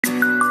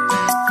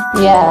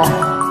Yeah.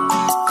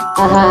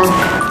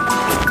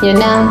 You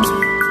know,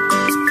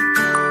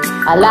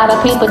 a lot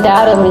of people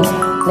doubted me.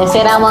 They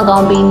said I wasn't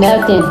gonna be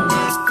nothing.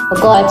 But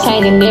God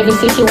changing every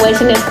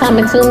situation that's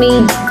coming to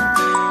me.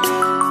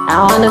 I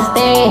don't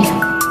understand,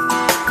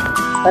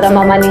 but I'm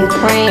on my knees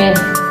praying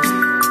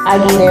I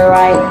get it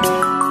right.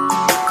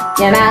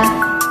 You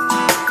know?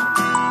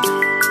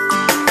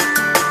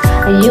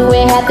 You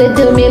ain't have to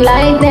do me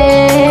like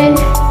that.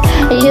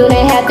 You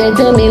didn't have to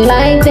do me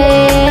like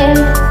that.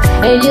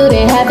 And you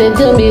didn't have to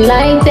do me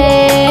like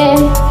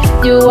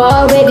that. You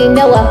already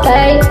know I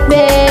fight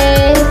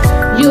back.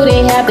 You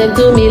didn't have to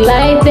do me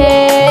like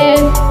that.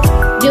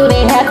 You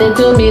didn't have to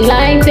do me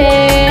like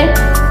that.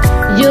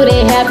 You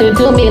didn't have to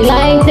do me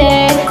like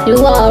that. You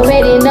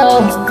already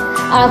know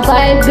I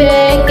fight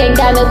back. Ain't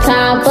got no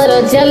time for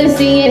the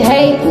jealousy and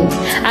hating.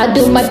 I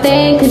do my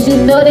thing cause you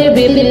know they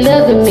really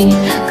loving me.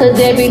 Cause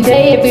every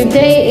day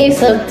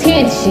it's a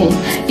tension.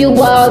 You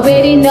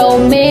already know,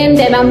 man,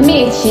 that I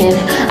mention.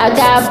 I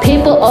got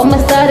people on my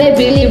side that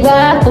really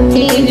ride for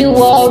me. You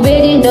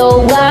already know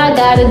why I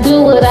gotta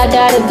do what I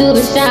gotta do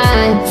to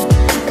shine.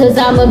 Cause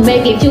I'ma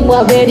make it, you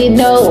already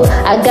know.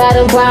 I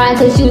gotta grind,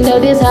 cause you know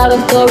this how the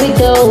story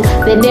go.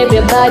 Then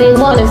everybody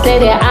wanna say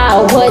that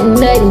I wasn't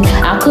nothing,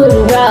 I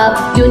couldn't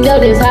rob. You know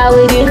this how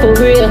it is for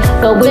real.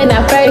 But when I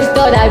first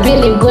started, I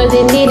really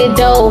wasn't in it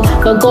though.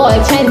 But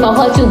God changed my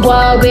heart, you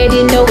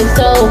already know it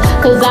so.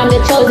 Cause I'm the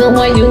chosen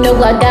one, you know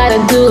I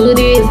gotta do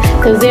this.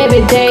 Cause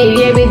every day,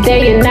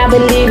 and I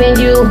believe in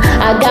you.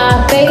 I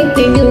got faith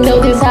and you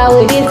know this how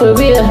it is for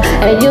real.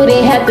 And you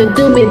didn't have to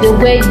do me the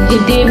way you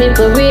did me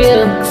for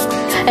real.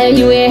 And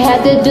you ain't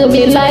have to do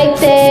me like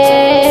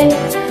that.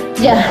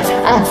 Yeah,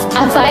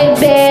 I fight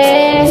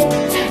back.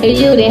 And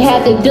you didn't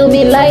have to do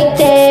me like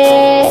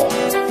that.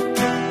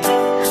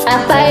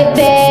 I fight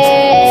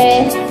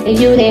back. And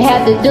you didn't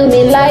have to do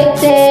me like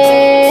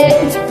that.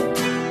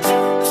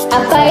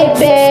 I fight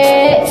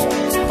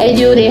back. And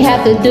you didn't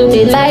have to do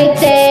me like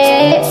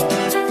that.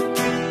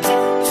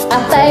 I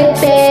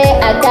fight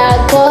back. I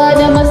got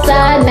God on my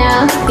side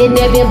now. And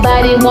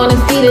everybody wanna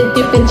see the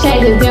different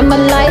changes in my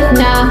life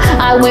now.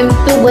 I went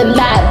through a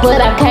lot,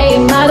 but I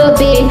came out of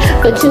it.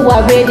 But you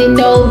already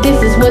know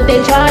this is what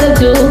they try to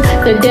do.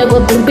 The devil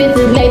been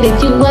busy lately,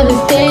 you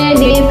understand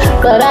this.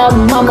 But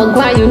I'm on my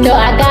grind, you know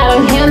I gotta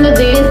handle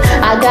this.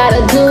 I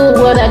gotta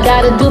do what I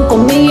gotta do for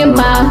me and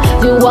mine.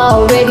 You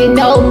already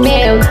know,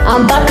 man,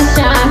 I'm about to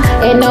shine.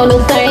 And on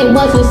the same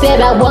ones who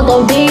said I wasn't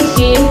gonna be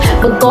shit.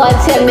 But God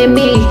telling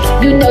me,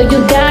 you know you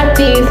got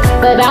this.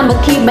 But I'ma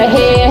keep my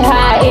head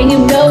high and you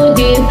know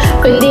this.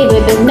 Believe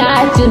it or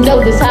not, you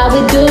know this how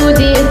we do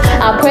this.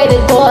 I pray to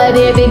God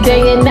every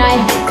day and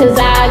night. Cause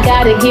I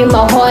gotta get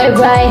my heart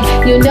right.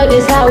 You know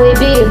this how it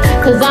is.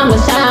 Cause I'ma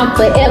shine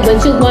forever,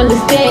 you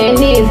understand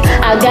this.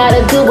 I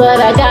gotta do what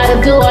I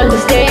gotta do,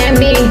 understand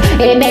me.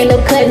 And ain't no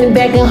cutting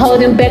back and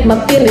holding back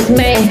my feelings,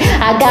 man.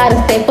 I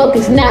gotta stay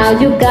focused now,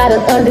 you gotta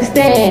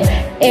understand.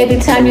 Every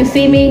time you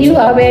see me, you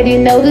already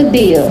know the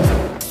deal.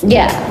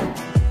 Yeah.